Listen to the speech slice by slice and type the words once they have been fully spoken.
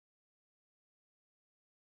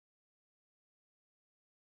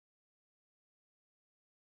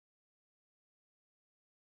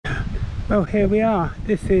Well, here we are.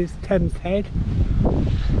 This is Thames Head.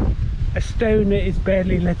 A stone that is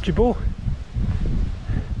barely legible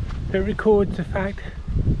that records the fact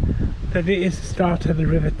that it is the start of the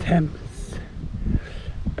River Thames,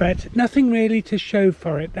 but nothing really to show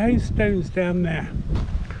for it. Those stones down there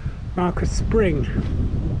mark a spring,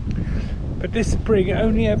 but this spring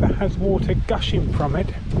only ever has water gushing from it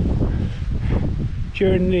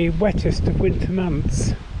during the wettest of winter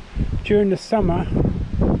months. During the summer,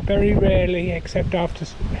 very rarely, except after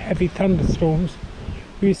heavy thunderstorms,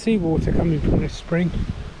 you see water coming from this spring,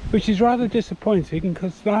 which is rather disappointing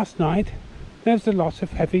because last night there was a lot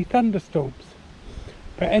of heavy thunderstorms.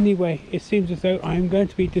 But anyway, it seems as though I am going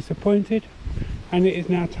to be disappointed, and it is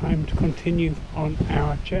now time to continue on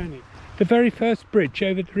our journey. The very first bridge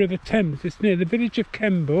over the River Thames is near the village of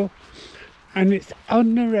Kemble, and it's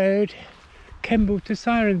on the road Kemble to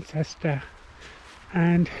Cirencester.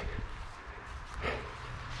 And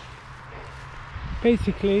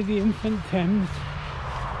basically the infant Thames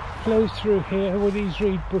flows through here with these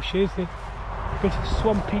reed bushes, a bit of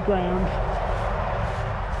swampy ground.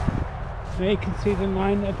 There you can see the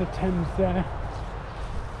line of the Thames there.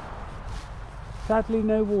 Sadly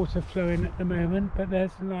no water flowing at the moment, but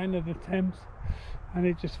there's the line of the Thames, and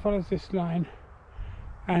it just follows this line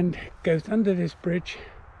and goes under this bridge.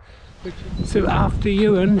 So after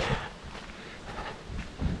Ewan,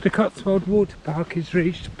 the Cotswold Water Park is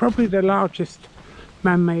reached, probably the largest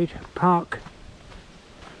man-made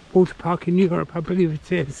water park in Europe, I believe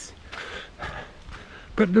it is.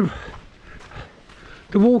 But the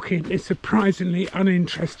walking is surprisingly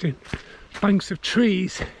uninteresting. Banks of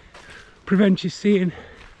trees prevent you seeing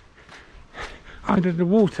either the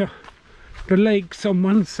water, the lakes on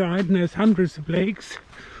one side, and there's hundreds of lakes,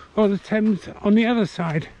 or the Thames on the other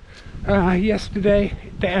side. Yesterday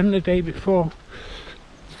and the day before,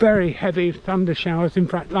 very heavy thunder showers. In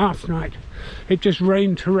fact, last night it just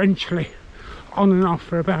rained torrentially on and off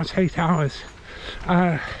for about 8 hours.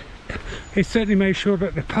 It certainly made sure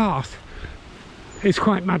that the path is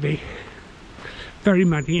quite muddy, very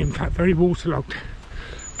muddy, in fact very waterlogged,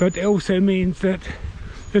 but it also means that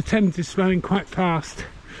the Thames is flowing quite fast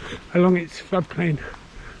along its floodplain.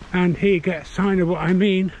 And here you get a sign of what I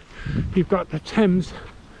mean. You've got the Thames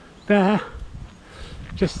there,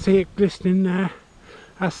 just see it glistening there.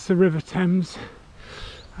 That's the River Thames,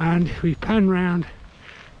 and we pan round.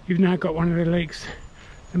 You've now got one of the lakes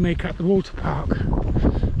that make up the water park,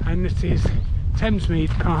 and this is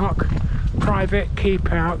Thamesmead Park. Private,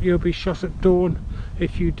 keep out, you'll be shot at dawn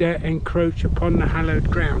if you dare encroach upon the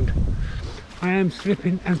hallowed ground. I am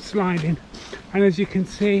slipping and sliding, and as you can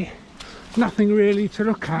see, nothing really to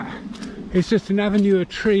look at. It's just an avenue of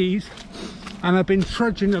trees, and I've been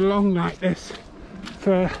trudging along like this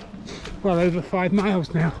for well over 5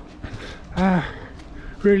 miles now.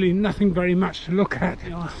 Really nothing very much to look at.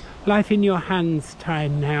 Life in your hands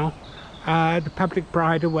time now. The public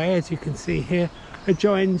bridleway, as you can see here,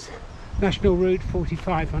 adjoins National Route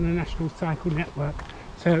 45 on the National Cycle Network.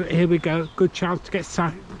 So here we go, good chance to get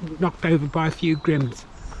knocked over by a few grims.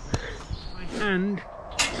 My hand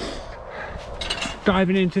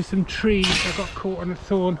diving into some trees. I got caught on a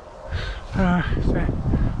thorn, so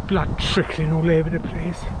blood trickling all over the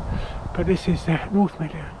place. But this is North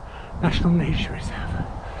Meadow National Nature Reserve.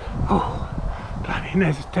 Oh, blimey, and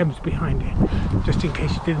there's the Thames behind it. Just in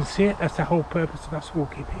case you didn't see it, that's the whole purpose of us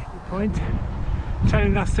walking here. The point,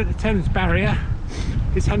 telling us that the Thames barrier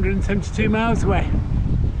is 172 miles away.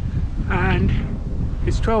 And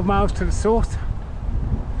it's 12 miles to the south.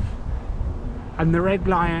 And the Red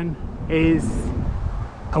Lion is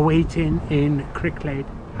awaiting in Cricklade.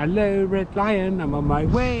 Hello Red Lion, I'm on my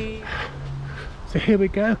way. So here we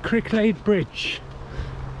go, Cricklade Bridge.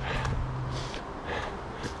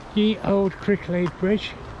 Ye old Cricklade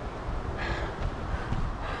Bridge.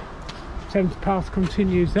 Thames Path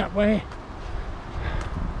continues that way.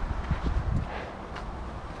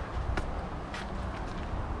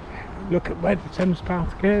 Look at where the Thames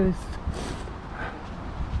Path goes.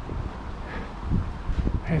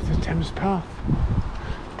 There's the Thames Path.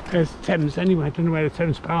 There's the Thames anyway, I don't know where the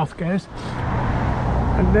Thames Path goes.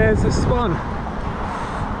 And there's the Swan.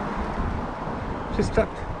 Just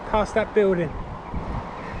up past that building.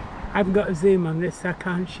 I haven't got a zoom on this, so I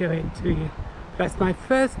can't show it to you. That's my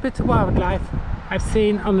first bit of wildlife I've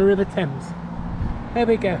seen on the River Thames. There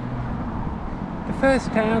we go. The first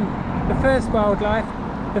town, the first wildlife,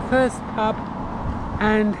 the first pub,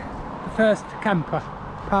 and the first camper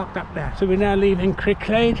parked up there. So we're now leaving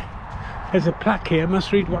Cricklade. There's a plaque here, I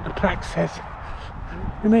must read what the plaque says.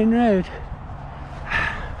 The main road.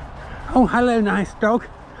 Oh, hello, nice dog.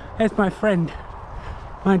 There's my friend,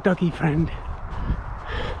 my doggy friend.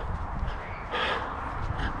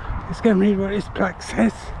 Let's go and read what this plaque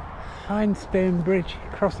says. Limestone bridge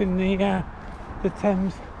crossing the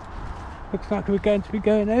Thames. Looks like we're going to be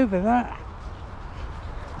going over that.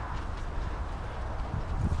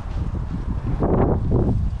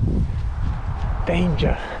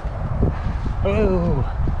 Danger. Oh,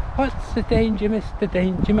 what's the danger, Mr.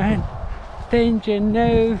 Danger Man? Danger,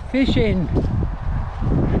 no fishing.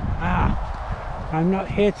 I'm not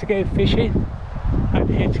here to go fishing. I'm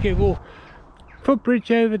here to go walk. Footbridge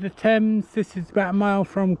over the Thames. This is about a mile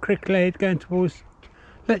from Cricklade going towards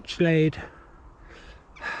Lechlade.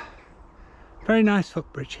 Very nice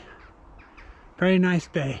footbridge. Very nice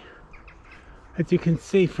day. As you can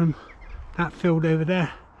see from that field over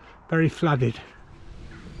there, very flooded.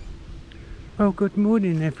 Well, good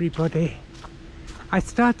morning everybody. I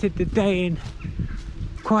started the day in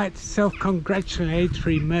quite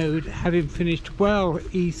self-congratulatory mode, having finished well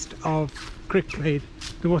east of Cricklade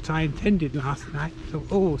than what I intended last night. So,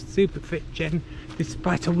 oh, super fit Jen,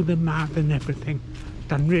 despite all the mud and everything.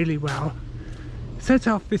 Done really well. Set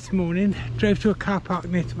off this morning, drove to a car park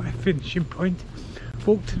near to my finishing point,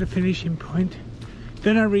 walked to the finishing point.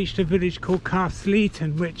 Then I reached a village called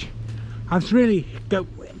Carsleton, which I was really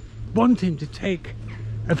wanting to take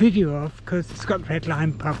a video of because it's got the Red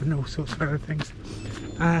Lion pub and all sorts of other things.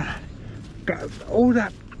 All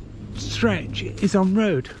that stretch is on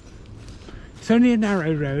road. It's only a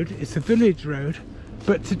narrow road, it's a village road,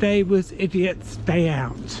 but today was idiot's day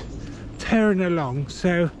out, tearing along.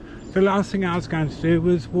 So the last thing I was going to do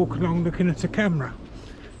was walk along looking at a camera.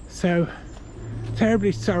 So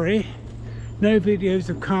terribly sorry, no videos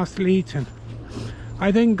of Carsleton.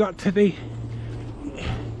 I then got to the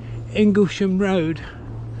Inglesham Road,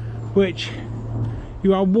 which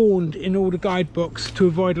you are warned in all the guidebooks to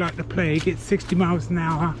avoid like the plague. It's 60 miles an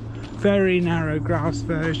hour, very narrow grass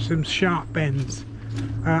verge, some sharp bends.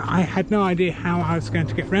 I had no idea how I was going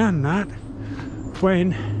to get around that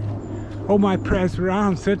when all my prayers were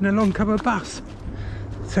answered and along come a bus.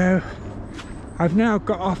 So I've now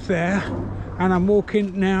got off there and I'm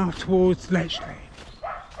walking now towards Lechlade.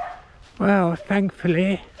 Well,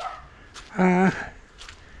 thankfully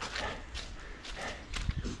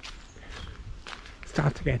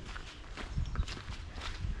start again.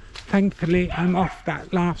 Thankfully I'm off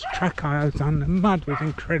that last track I was on. The mud was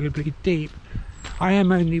incredibly deep. I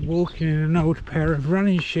am only walking in an old pair of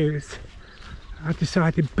running shoes. I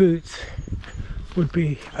decided boots would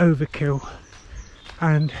be overkill,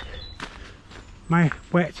 and my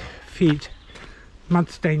wet feet,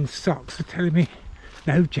 mud-stained socks are telling me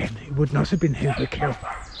no Jen, it would not have been overkill.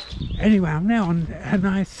 Anyway, I'm now on a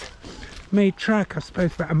nice made track, I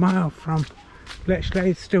suppose about a mile from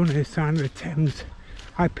Lechlade. Still no sign of the Thames.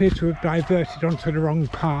 I appear to have diverted onto the wrong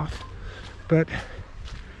path, but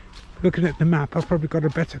looking at the map I've probably got a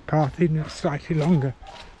better path, even if it's slightly longer.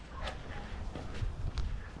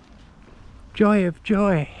 Joy of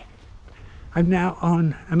joy, I'm now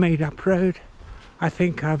on a made up road. I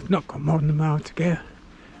think I've not got more than a mile to go.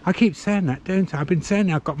 I keep saying that, don't I? I've been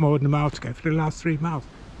saying I've got more than a mile to go for the last 3 miles.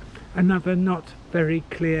 Another not very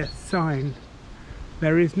clear sign.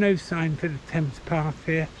 There is no sign for the Thames path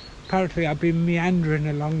here. Apparently I've been meandering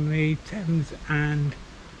along the Thames and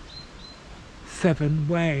Severn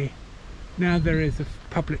Way. Now there is a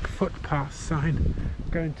public footpath sign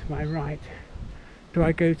going to my right. Do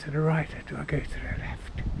I go to the right or do I go to the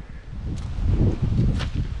left?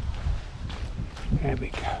 There we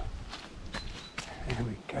go. There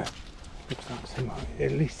we go. Looks like some,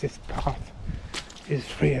 at least this path is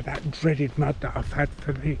free of that dreaded mud that I've had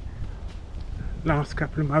for the last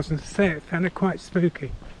couple of miles. And to say it, found it quite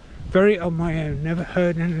spooky. Very on my own, never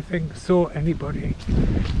heard anything, saw anybody.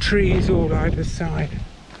 Trees all either side.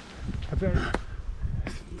 A very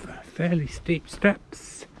fairly steep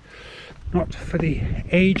steps. Not for the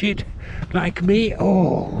aged like me.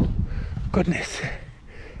 Oh goodness.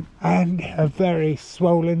 And a very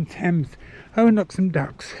swollen Thames. Oh, and look, some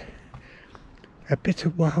ducks. A bit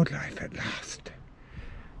of wildlife at last.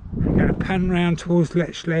 I'm going to pan round towards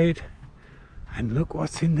Lechlade and look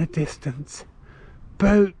what's in the distance.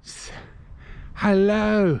 Boats.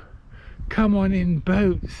 Hello. Come on in,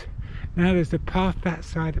 boats. Now there's a path that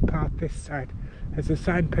side, a path this side. There's a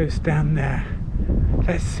signpost down there.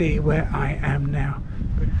 Let's see where I am now.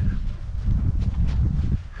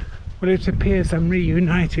 Well, it appears I'm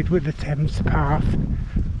reunited with the Thames path.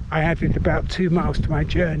 I added about 2 miles to my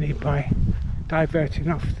journey by diverting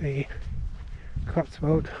off the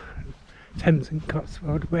Cotswold, Thames and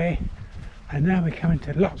Cotswold Way, and now we're coming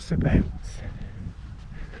to lots of boats.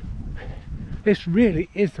 This really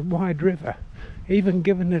is a wide river, even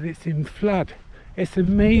given that it's in flood. It's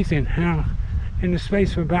amazing how in the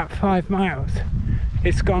space of about 5 miles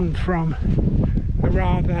It's gone from a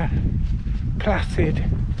rather placid,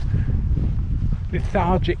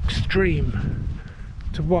 lethargic stream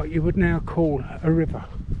to what you would now call a river.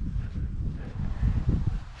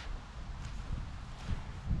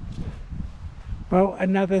 Well,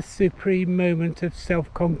 another supreme moment of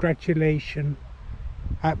self-congratulation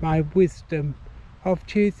at my wisdom of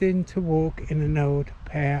choosing to walk in an old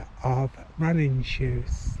pair of running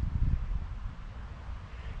shoes.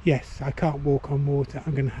 Yes, I can't walk on water,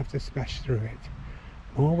 I'm going to have to splash through it.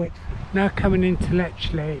 More wet. Now coming into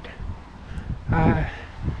Lechlade.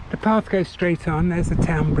 The path goes straight on, there's the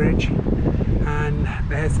town bridge and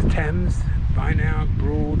there's the Thames, by now a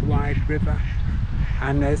broad wide river,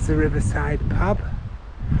 and there's the riverside pub,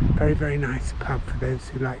 very nice pub for those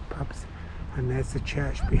who like pubs, and there's the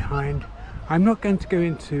church behind. I'm not going to go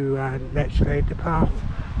into Lechlade. The path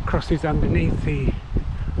crosses underneath the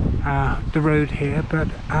road here, but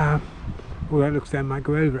well, it looks like I might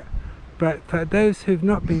go over it. But for those who've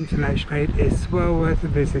not been to Lechlade, it's well worth a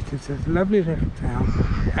visit. It's a lovely little town,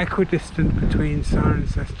 equidistant between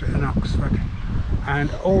Cirencester and Oxford,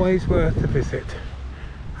 and always worth a visit.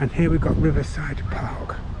 And here we've got Riverside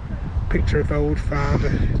Park, picture of old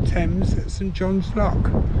Father Thames at St John's Lock,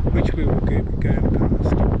 which we will be going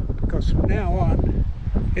past, because from now on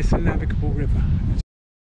it's a navigable river.